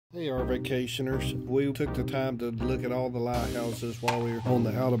Hey RVacationers, we took the time to look at all the lighthouses while we were on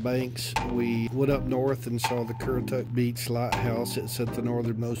the Outer Banks. We went up north and saw the Currituck Beach lighthouse. It's at the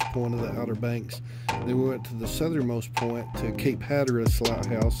northernmost point of the Outer Banks. Then we went to the southernmost point to Cape Hatteras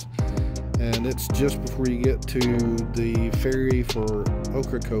lighthouse, and it's just before you get to the ferry for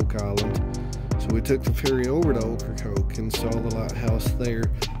Ocracoke Island. So we took the ferry over to Ocracoke and saw the lighthouse there.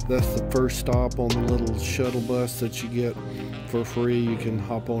 That's the first stop on the little shuttle bus that you get for free. You can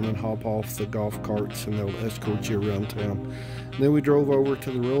hop on and hop off the golf carts and they'll escort you around town. And then we drove over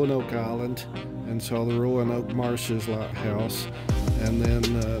to the Roanoke Island and saw the Roanoke Marshes lighthouse. And then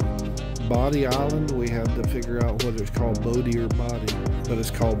Bodie Island, we had to figure out whether it's called Bodie or Bodie, but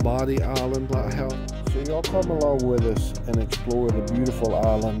it's called Bodie Island Lighthouse. So y'all come along with us and explore the beautiful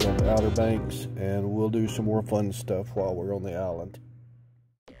island of the Outer Banks, and we'll do some more fun stuff while we're on the island.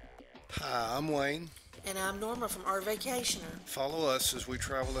 Hi, I'm Wayne. And I'm Norma from RVacationer. Follow us as we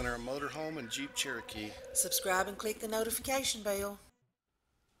travel in our motorhome and Jeep Cherokee. Subscribe and click the notification bell.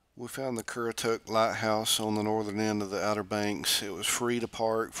 We found the Currituck Lighthouse on the northern end of the Outer Banks. It was free to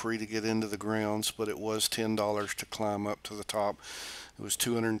park, free to get into the grounds, but it was $10 to climb up to the top. It was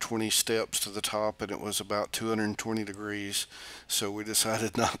 220 steps to the top, and it was about 220 degrees, so we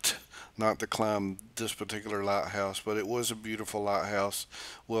decided not to climb this particular lighthouse, but it was a beautiful lighthouse,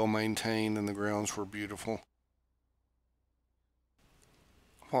 well maintained, and the grounds were beautiful.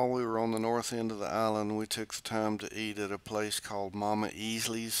 While we were on the north end of the island, we took the time to eat at a place called Mama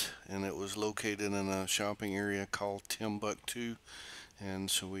Easley's, and it was located in a shopping area called Timbuktu. And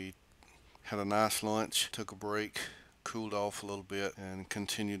so we had a nice lunch, took a break, cooled off a little bit, and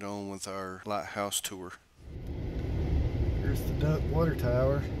continued on with our lighthouse tour. Here's the duck water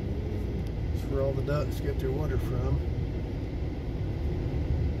tower. It's where all the ducks get their water from.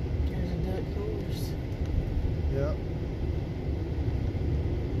 There's a duck course. Yep.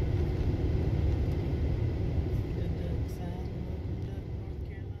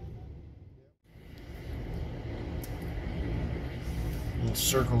 Little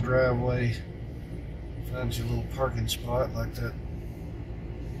circle driveway. Finds you a little parking spot like that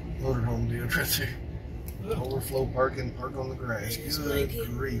motorhome did right there. Overflow parking, park on the grass. Good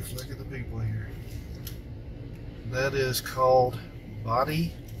grief, look at the people here. That is called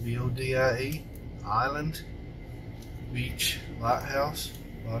Bodie, B-O-D-I-E, Island Beach Lighthouse.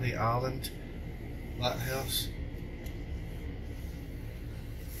 Bodie Island Lighthouse.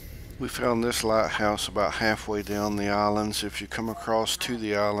 We found this lighthouse about halfway down the islands. If you come across to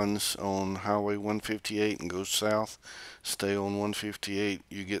the islands on Highway 158 and go south, stay on 158,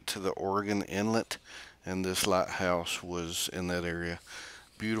 you get to the Oregon Inlet, and this lighthouse was in that area.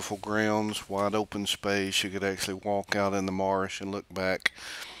 Beautiful grounds, wide open space. You could actually walk out in the marsh and look back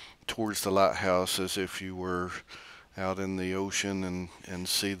towards the lighthouse as if you were out in the ocean and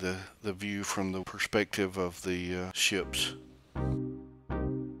see the view from the perspective of the ships.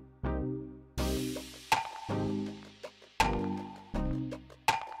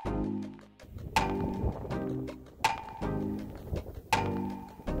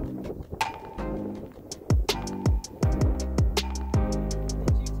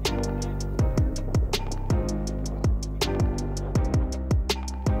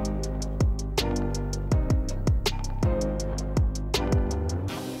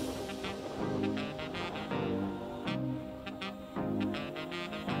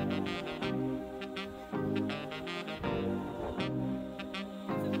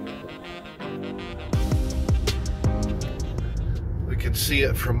 Could see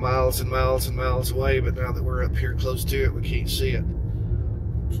it from miles and miles and miles away, but now that we're up here close to it, we can't see it.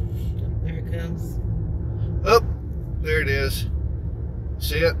 There it comes. Oh, there it is.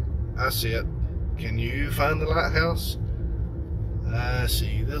 See it? I see it. Can you find the lighthouse? I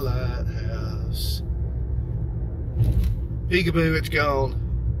see the lighthouse. Peekaboo, it's gone.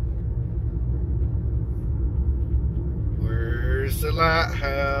 Where's the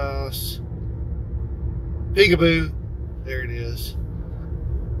lighthouse? Peekaboo. There it is.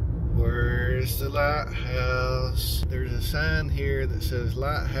 Where's the lighthouse? There's a sign here that says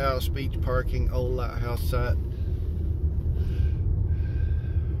Lighthouse Beach Parking, Old Lighthouse Site.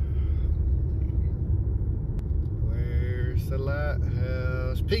 Where's the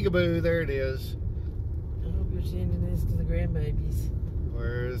lighthouse? Peekaboo, there it is. I hope you're sending this to the grandbabies.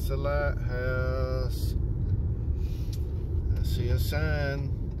 Where's the lighthouse? I see a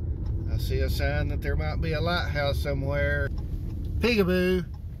sign. I see a sign that there might be a lighthouse somewhere. Peekaboo.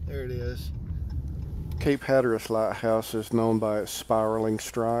 There it is. Cape Hatteras Lighthouse is known by its spiraling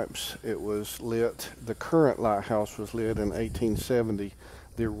stripes. It was lit, the current lighthouse was lit in 1870.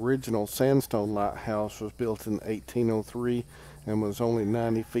 The original sandstone lighthouse was built in 1803 and was only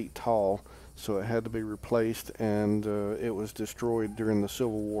 90 feet tall, so it had to be replaced, and it was destroyed during the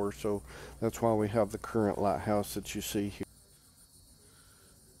Civil War, so that's why we have the current lighthouse that you see here.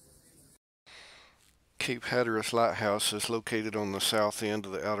 Cape Hatteras Lighthouse is located on the south end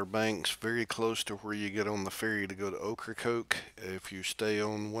of the Outer Banks, very close to where you get on the ferry to go to Ocracoke. If you stay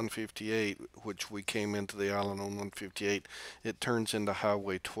on 158, which we came into the island on 158, it turns into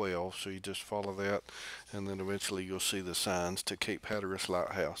Highway 12, so you just follow that, and then eventually you'll see the signs to Cape Hatteras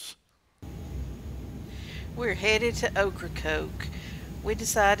Lighthouse. We're headed to Ocracoke. We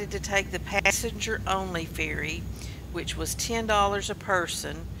decided to take the passenger-only ferry, which was $10 a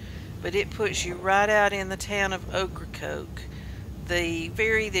person, but it puts you right out in the town of Ocracoke. The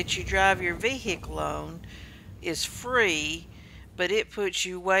ferry that you drive your vehicle on is free, but it puts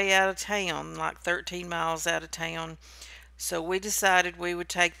you way out of town, like 13 miles out of town. So we decided we would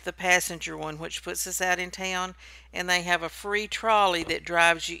take the passenger one, which puts us out in town, and they have a free trolley that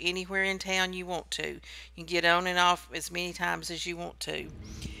drives you anywhere in town you want to. You can get on and off as many times as you want to.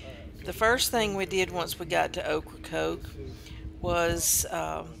 The first thing we did once we got to Ocracoke was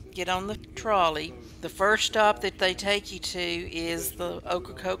get on the trolley. The first stop that they take you to is the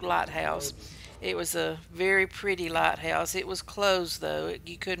Ocracoke Lighthouse. It was a very pretty lighthouse. It was closed though.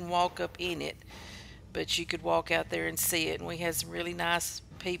 You couldn't walk up in it, but you could walk out there and see it. And we had some really nice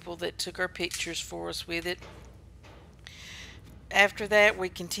people that took our pictures for us with it. After that, we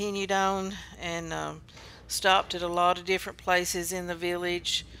continued on and stopped at a lot of different places in the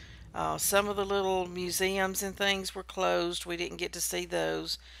village. Some of the little museums and things were closed. We didn't get to see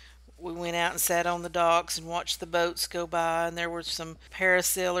those. We went out and sat on the docks and watched the boats go by, and there were some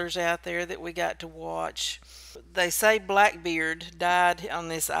parasailers out there that we got to watch. They say Blackbeard died on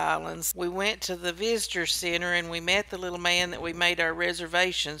this island. We went to the visitor center and we met the little man that we made our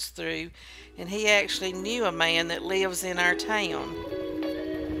reservations through, and he actually knew a man that lives in our town.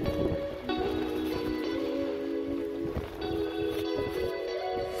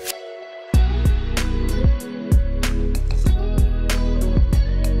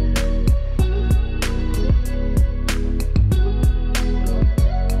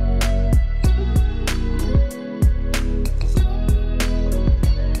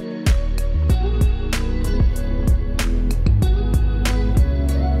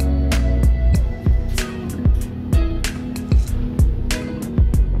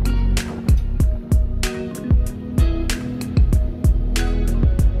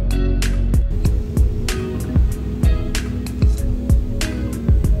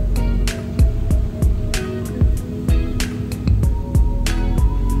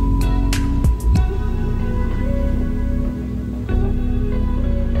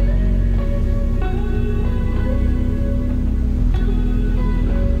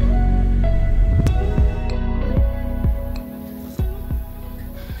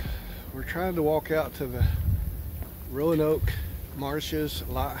 Trying to walk out to the Roanoke Marshes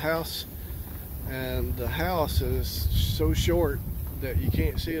lighthouse, and the house is so short that you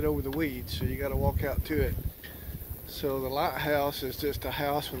can't see it over the weeds, so you got to walk out to it. So the lighthouse is just a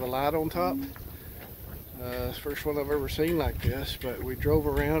house with a light on top. It's the first one I've ever seen like this, but we drove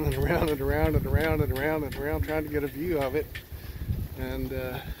around and around and around and around and around and around trying to get a view of it, and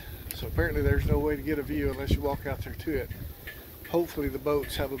so apparently there's no way to get a view unless you walk out there to it. Hopefully the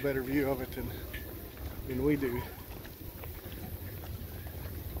boats have a better view of it than we do.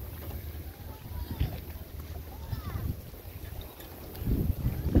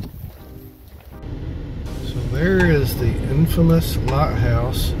 So there is the infamous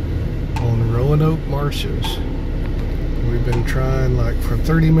lighthouse on Roanoke Marshes. We've been trying like for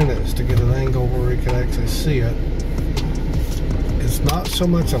 30 minutes to get an angle where we can actually see it. It's not so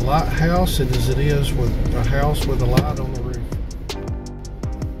much a lighthouse as it is with a house with a light on the roof.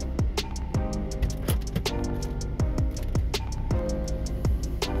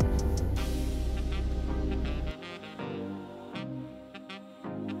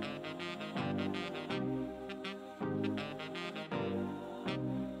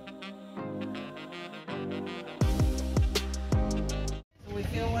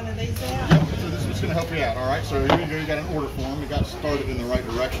 Going to help you out, all right? So here you go, you got an order form. We got started in the right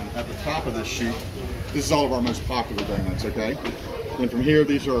direction. At the top of this sheet, this is all of our most popular donuts, okay? And from here,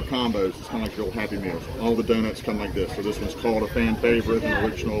 these are our combos. It's kind of like your old Happy Meals. All the donuts come like this. So this one's called a fan favorite, and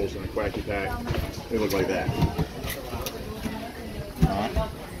originals, and a quacky pack. They look like that. All right.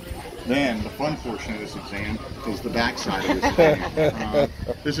 Then the fun portion of this exam is the back side of this exam.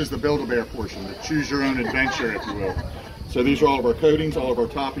 This is the Build-A-Bear portion, the choose your own adventure, if you will. So these are all of our coatings, all of our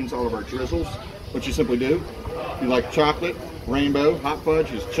toppings, all of our drizzles. What you simply do, if you like chocolate, rainbow, hot fudge,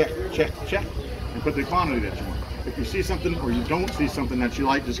 just check, check, check, and put the quantity that you want. If you see something or you don't see something that you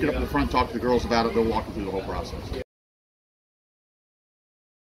like, just get up to the front, talk to the girls about it. They'll walk you through the whole process.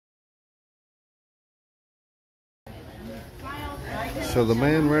 So the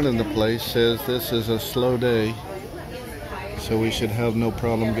man running the place says this is a slow day, so we should have no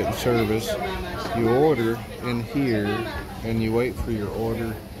problem getting service. You order in here and you wait for your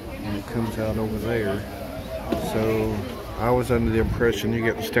order and it comes out over there. So I was under the impression you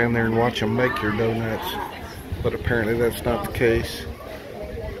get to stand there and watch them make your donuts, but apparently that's not the case.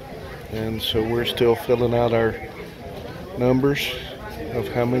 And so we're still filling out our numbers of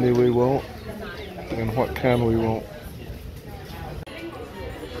how many we want and what kind we want.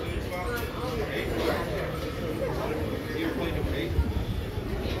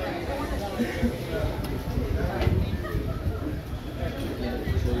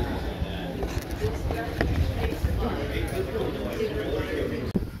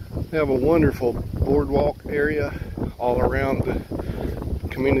 We have a wonderful boardwalk area all around the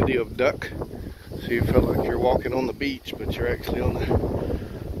community of Duck. So you feel like you're walking on the beach, but you're actually on a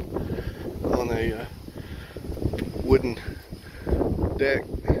wooden deck.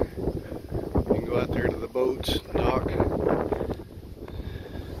 You can go out there to the boats and dock.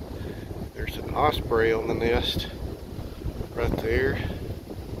 There's an osprey on the nest right there.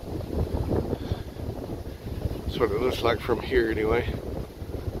 That's what it looks like from here anyway.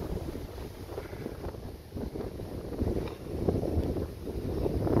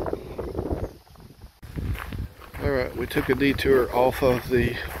 Alright, we took a detour off of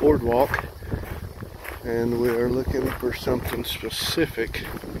the boardwalk and we are looking for something specific,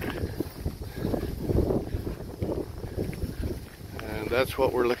 and that's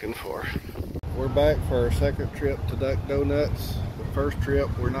what we're looking for. We're back for our second trip to Duck Donuts. The first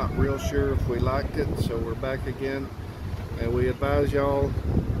trip we're not real sure if we liked it, so we're back again, and we advise y'all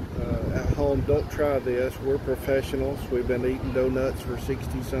at home, don't try this. We're professionals. We've been eating donuts for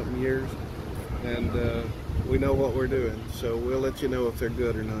 60-something years, and we know what we're doing, so we'll let you know if they're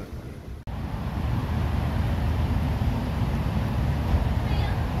good or not.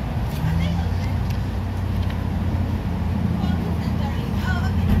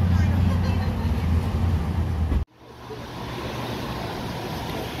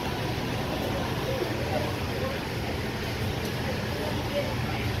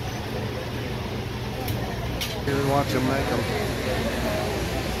 Here and watch them make them.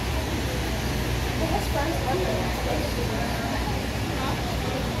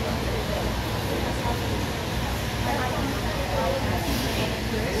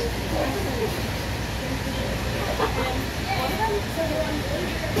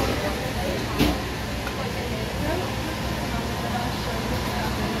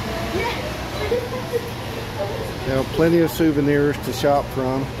 Now, plenty of souvenirs to shop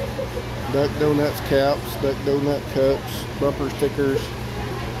from. Duck Donuts caps, Duck Donut cups, bumper stickers.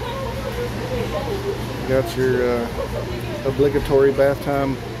 Got your obligatory bath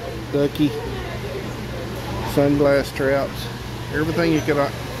time ducky, sunglass straps, everything you could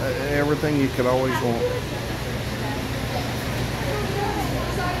always want.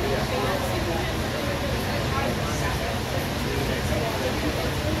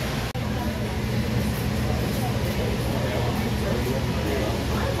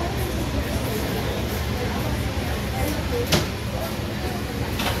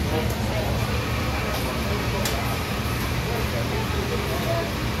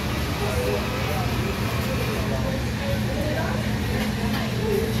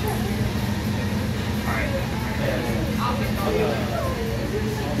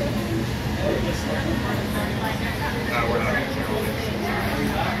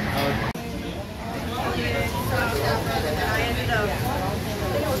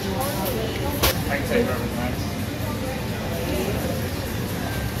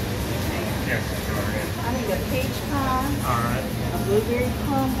 I need a peach pie, a blueberry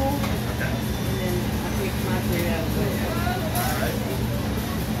crumble, and then I picked my 3 out of 3.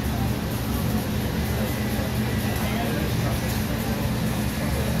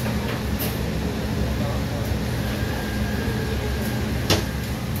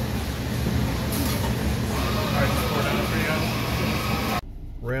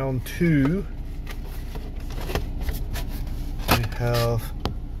 Round 2, we have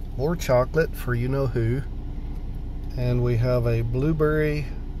more chocolate for you know who, and we have a blueberry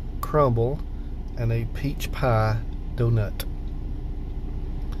crumble and a peach pie donut.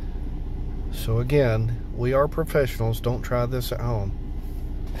 So again, we are professionals, don't try this at home.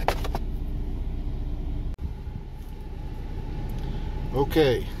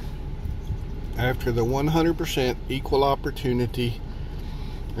 Okay, after the 100% equal opportunity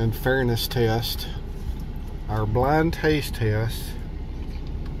and fairness test, Our blind taste test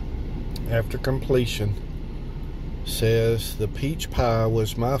after completion says the peach pie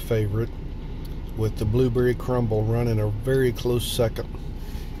was my favorite, with the blueberry crumble running a very close second.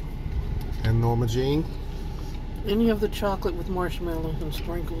 And Norma Jean? Any of the chocolate with marshmallows and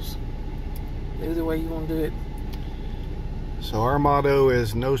sprinkles. Either way you want to do it. So our motto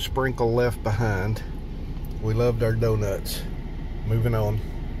is no sprinkle left behind. We loved our donuts. Moving on.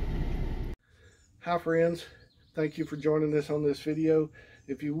 Hi friends, thank you for joining us on this video.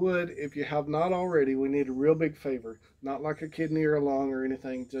 If you would, if you have not already, we need a real big favor. Not like a kidney or a lung or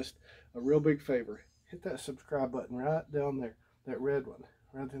anything, just a real big favor. Hit that subscribe button right down there, that red one,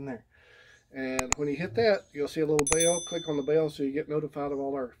 right in there. And when you hit that, you'll see a little bell. Click on the bell so you get notified of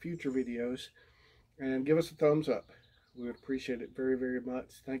all our future videos. And give us a thumbs up. We would appreciate it very, very much.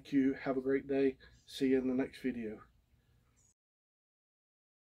 Thank you. Have a great day. See you in the next video.